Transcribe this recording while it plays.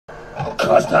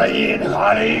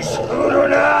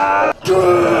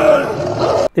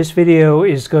This video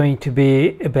is going to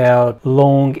be about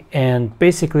long and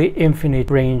basically infinite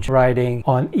range riding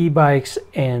on e-bikes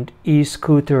and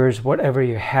e-scooters, whatever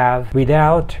you have,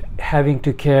 without having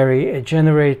to carry a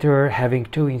generator, having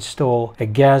to install a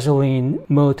gasoline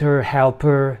motor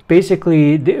helper.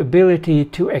 Basically, the ability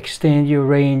to extend your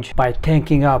range by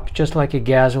tanking up just like a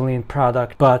gasoline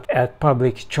product, but at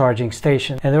public charging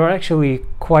stations. And there are actually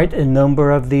quite a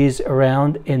number of these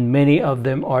around, and many of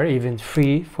them are even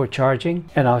free for charging,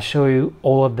 and I'll show you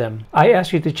all of them. I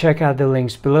ask you to check out the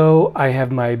links below. I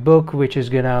have my book, which is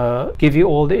gonna give you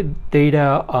all the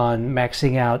data on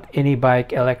maxing out any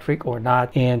bike, electric or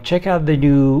not, and check out the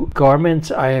new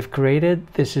garments I have created.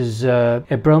 This is a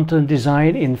Brompton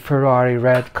design in Ferrari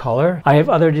red color. I have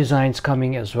other designs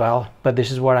coming as well, but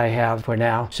this is what I have for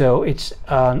now. So it's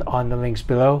on the links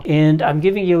below, and I'm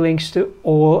giving you links to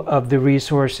all of the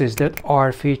resources that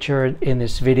are featured in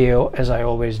this video, as I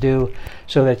always do,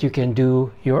 so that you can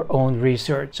do your own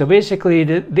research. So basically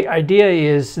the idea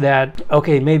is that,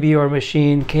 okay, maybe your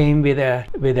machine came with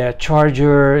a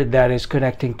charger that is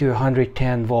connecting to a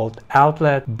 110 volt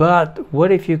outlet, but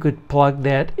what if you could plug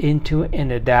that into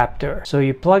an adapter? So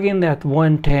you plug in that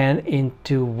 110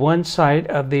 into one side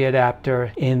of the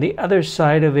adapter, and the other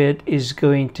side of it is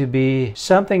going to be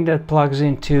something that plugs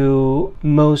into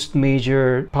most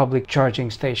major public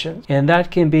charging stations. And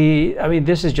that can be, I mean,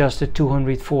 this is just a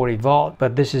 240 volt,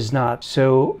 but this is not.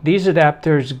 So these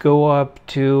adapters go up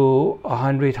to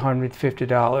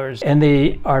 $150, and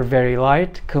they are very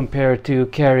light compared to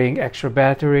carrying extra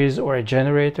batteries or a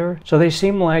generator. So they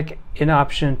seem like an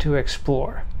option to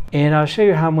explore. And I'll show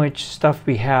you how much stuff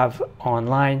we have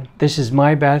online. This is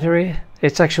my battery.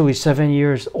 It's actually 7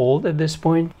 years old at this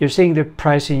point. You're seeing the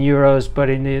price in euros, but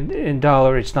in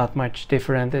dollar it's not much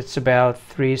different. It's about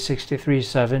 360,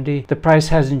 370. The price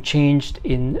hasn't changed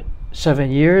in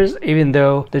 7 years, even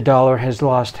though the dollar has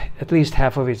lost at least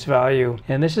half of its value.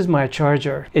 And this is my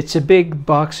charger. It's a big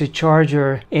boxy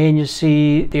charger, and you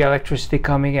see the electricity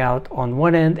coming out on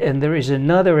one end, and there is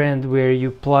another end where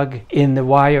you plug in the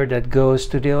wire that goes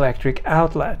to the electric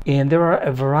outlet. And there are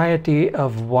a variety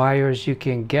of wires you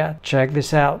can get. Check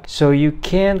this out. So you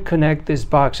can connect this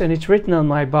box, and it's written on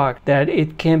my box that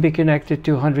it can be connected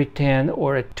to 110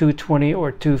 or a 220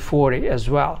 or 240 as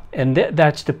well. And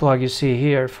that's the plug you see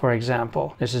here. For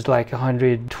example, this is like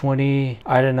 120,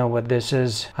 I don't know what this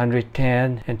is,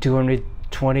 110 and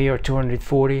 220 or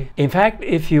 240. In fact,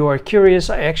 if you are curious,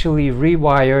 I actually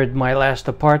rewired my last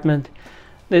apartment.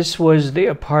 This was the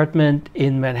apartment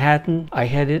in Manhattan. I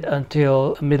had it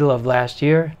until the middle of last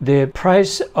year. The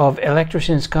price of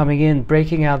electricians coming in,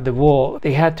 breaking out the wall,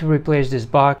 they had to replace this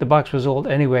box. The box was old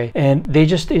anyway, and they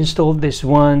just installed this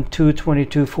one 220,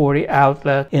 240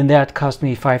 outlet, and that cost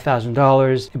me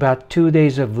 $5,000. About 2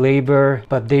 days of labor,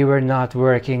 but they were not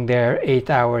working there 8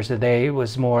 hours a day. It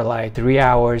was more like 3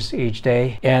 hours each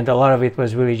day, and a lot of it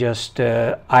was really just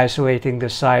isolating the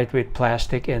site with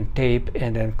plastic and tape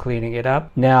and then cleaning it up.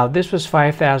 Now, this was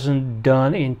 $5,000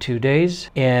 done in 2 days,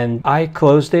 and I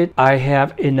closed it. I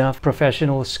have enough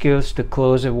professional skills to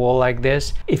close a wall like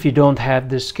this. If you don't have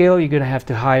the skill, you're gonna have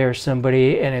to hire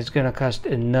somebody, and it's gonna cost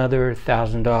another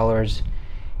 $1,000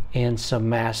 and some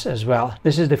mass as well.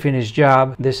 This is the finished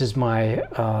job. This is my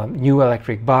new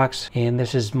electric box, and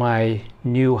this is my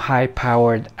new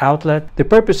high-powered outlet. The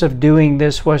purpose of doing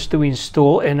this was to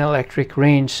install an electric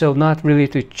range, so not really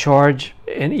to charge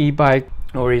an e-bike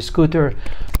or a scooter,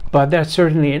 but that's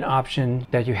certainly an option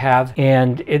that you have,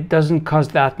 and it doesn't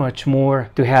cost that much more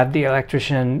to have the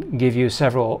electrician give you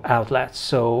several outlets.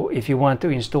 So if you want to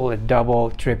install a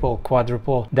double, triple,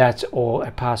 quadruple, that's all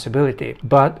a possibility.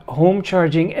 But home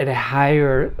charging at a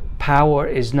higher power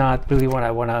is not really what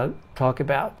I want to talk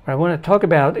about. What I want to talk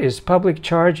about is public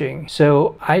charging.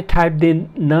 So I typed in,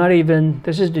 not even,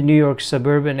 this is the New York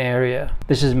suburban area.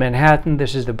 This is Manhattan,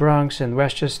 this is the Bronx and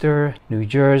Westchester, New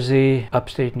Jersey,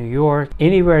 upstate New York.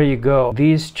 Anywhere you go,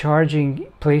 these charging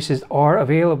places are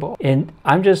available. And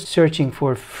I'm just searching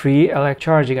for free electric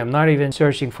charging. I'm not even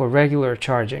searching for regular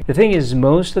charging. The thing is,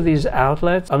 most of these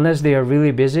outlets, unless they are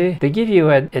really busy, they give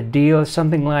you a deal,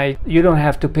 something like you don't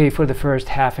have to pay for the first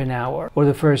half an hour or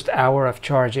the first hour of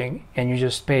charging, and you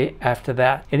just pay after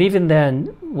that. And even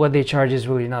then, what they charge is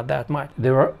really not that much.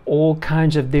 There are all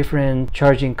kinds of different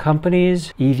charging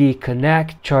companies, EV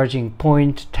Connect, Charging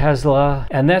Point, Tesla,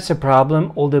 and that's a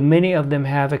problem, although many of them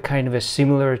have a kind of a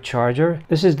similar charger.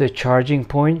 This is the Charging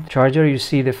Point charger. You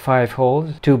see the 5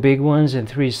 holes, 2 big ones and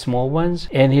 3 small ones.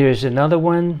 And here's another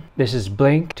one. This is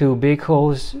Blink, 2 big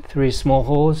holes, 3 small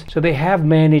holes. So they have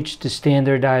managed to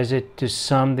standardize it to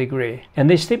some degree. And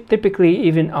they typically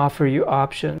even offer you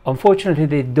options. Unfortunately,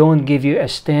 they don't give you a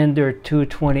standard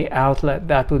 220 outlet.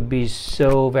 That would be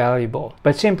so valuable.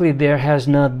 But simply there has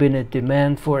not been a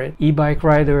demand for it. E-bike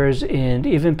riders and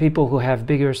even people who have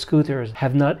bigger scooters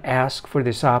have not asked for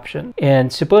this option.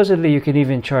 And supposedly you can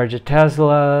even charge a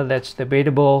Tesla. That's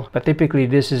debatable. But typically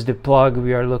this is the plug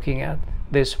we are looking at.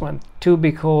 This one, 2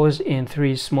 big holes and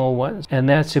 3 small ones, and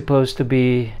that's supposed to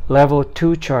be level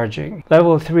 2 charging.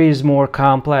 Level 3 is more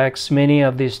complex. Many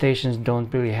of these stations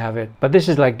don't really have it, but this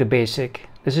is like the basic.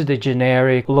 This is the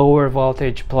generic lower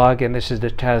voltage plug, and this is the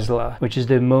Tesla, which is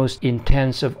the most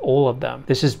intense of all of them.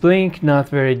 This is Blink, not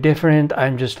very different.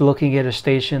 I'm just looking at a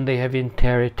station they have in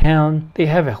Tarrytown. They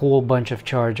have a whole bunch of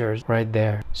chargers right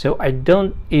there. So I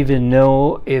don't even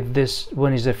know if this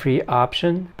one is a free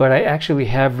option, but I actually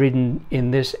have ridden in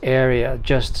this area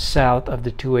just south of the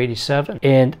 287,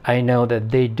 and I know that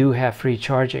they do have free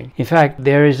charging. In fact,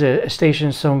 there is a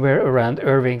station somewhere around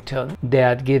Irvington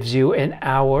that gives you an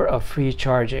hour of free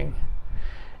charging.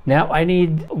 Now I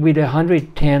need, with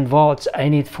 110 volts, I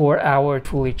need 4 hours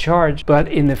fully charged, but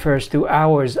in the first 2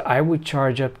 hours I would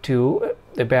charge up to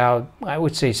about, I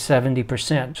would say,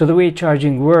 70%. So the way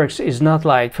charging works is not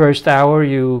like first hour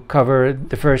you cover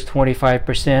the first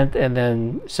 25% and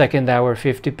then second hour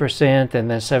 50% and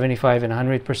then 75 and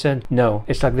 100%. No,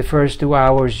 it's like the first 2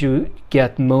 hours you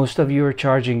get most of your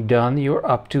charging done. You're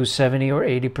up to 70 or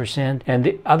 80%, and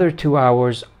the other 2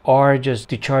 hours are just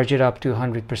to charge it up to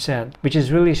 100%, which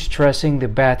is really stressing the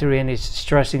battery and it's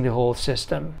stressing the whole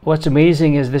system. What's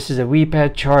amazing is this is a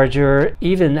V-pad charger.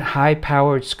 Even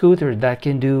high-powered scooter that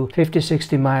can do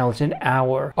 50-60 miles an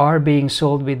hour are being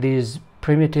sold with these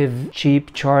primitive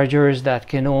cheap chargers that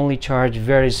can only charge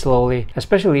very slowly.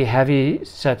 Especially a heavy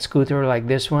set scooter like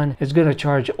this one, it's going to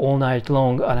charge all night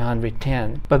long on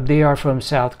 110. But they are from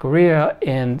South Korea,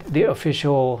 and the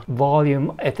official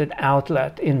volume at an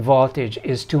outlet in voltage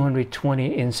is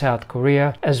 220 in South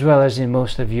Korea, as well as in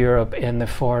most of Europe and the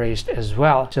Far East as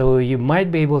well. So you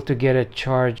might be able to get a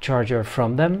charger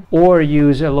from them or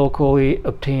use a locally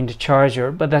obtained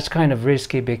charger, but that's kind of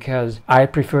risky because I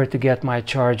prefer to get my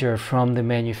charger from the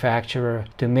manufacturer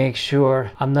to make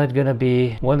sure I'm not gonna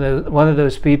be one of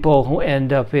those people who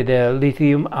end up with a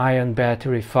lithium-ion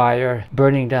battery fire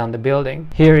burning down the building.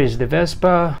 Here is the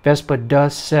Vespa. Vespa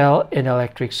does sell an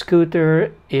electric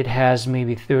scooter. It has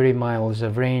maybe 30 miles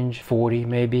of range, 40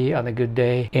 maybe on a good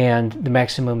day, and the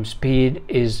maximum speed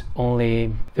is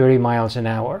only 30 miles an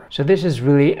hour. So this is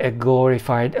really a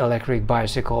glorified electric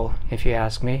bicycle, if you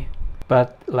ask me.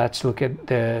 But let's look at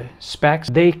the specs.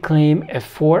 They claim a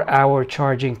 4-hour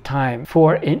charging time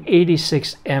for an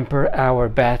 86 ampere hour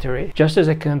battery. Just as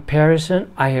a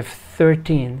comparison, I have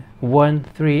 13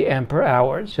 ampere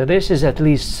hours. So this is at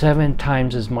least 7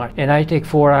 times as much. And I take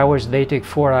 4 hours, they take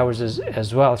 4 hours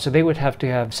as well. So they would have to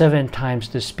have 7 times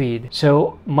the speed.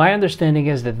 So my understanding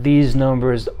is that these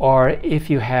numbers are if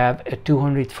you have a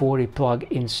 240 plug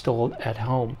installed at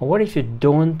home. What if you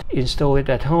don't install it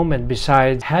at home, and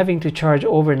besides, having to charge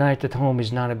overnight at home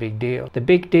is not a big deal. The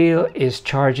big deal is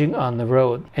charging on the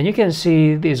road. And you can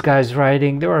see these guys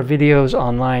riding. There are videos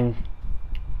online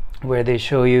where they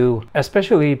show you,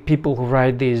 especially people who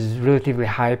ride these relatively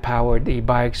high-powered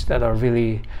e-bikes that are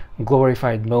really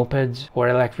glorified mopeds or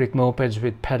electric mopeds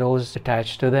with pedals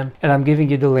attached to them. And I'm giving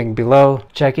you the link below.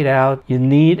 Check it out. You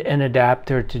need an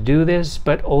adapter to do this,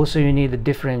 but also you need a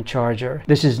different charger.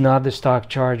 This is not the stock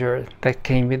charger that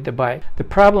came with the bike. The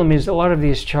problem is a lot of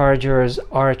these chargers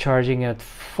are charging at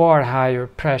far higher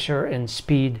pressure and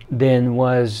speed than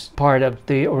was part of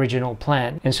the original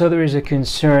plan. And so there is a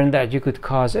concern that you could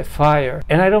cause a fire.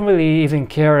 And I don't really even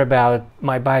care about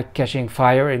my bike catching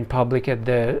fire in public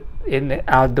in the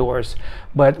outdoors,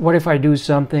 but what if I do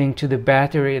something to the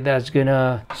battery that's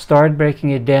gonna start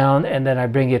breaking it down, and then I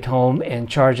bring it home and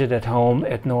charge it at home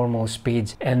at normal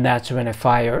speeds, and that's when a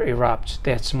fire erupts?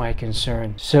 That's my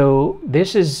concern. So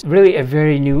this is really a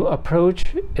very new approach.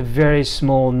 A very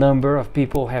small number of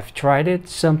people have tried it.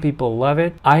 Some people love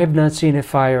it. I have not seen a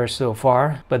fire so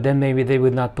far, but then maybe they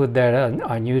would not put that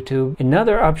on YouTube.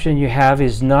 Another option you have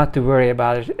is not to worry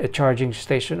about a charging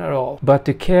station at all, but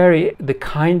to carry the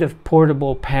kind of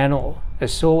portable panel, a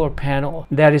solar panel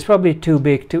that is probably too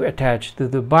big to attach to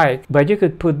the bike, but you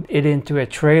could put it into a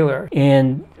trailer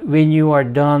and when you are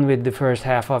done with the first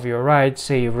half of your ride,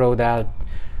 say you rode out,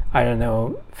 I don't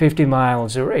know, 50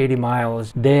 miles or 80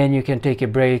 miles, then you can take a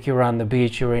break. You're on the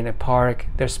beach, you're in a park,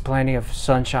 there's plenty of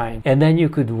sunshine, and then you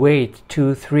could wait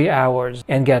 2-3 hours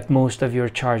and get most of your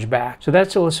charge back. So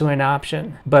that's also an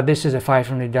option, but this is a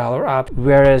 $500 option.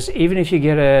 Whereas even if you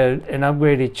get an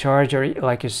upgraded charger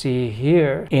like you see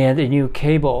here and a new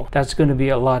cable, that's going to be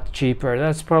a lot cheaper.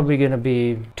 That's probably going to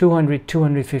be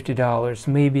 $250,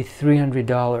 maybe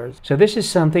 $300. So this is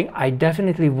something I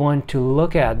definitely want to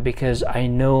look at, because I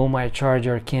know my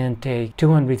charger can take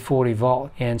 240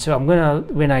 volt, and so I'm gonna,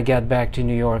 when I get back to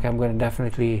New York, I'm gonna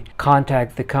definitely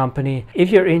contact the company. If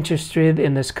you're interested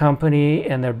in this company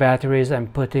and their batteries, I'm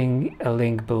putting a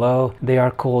link below. They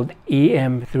are called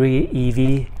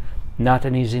EM3EV. Not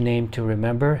an easy name to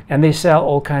remember, and they sell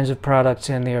all kinds of products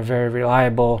and they are very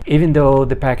reliable. Even though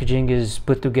the packaging is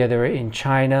put together in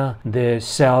China, the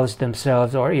cells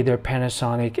themselves are either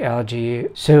Panasonic,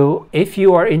 LG. So if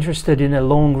you are interested in a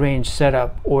long range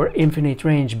setup or infinite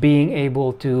range, being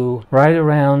able to ride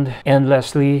around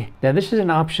endlessly, then this is an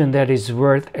option that is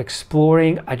worth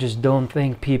exploring. I just don't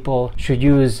think people should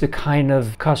use the kind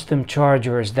of custom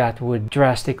chargers that would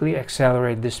drastically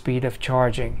accelerate the speed of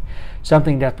charging,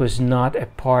 something that was not a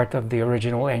part of the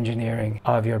original engineering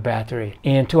of your battery.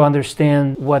 And to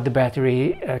understand what the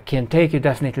battery can take, you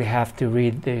definitely have to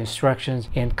read the instructions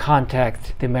and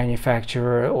contact the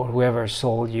manufacturer or whoever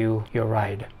sold you your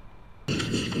ride.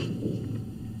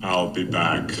 I'll be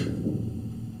back.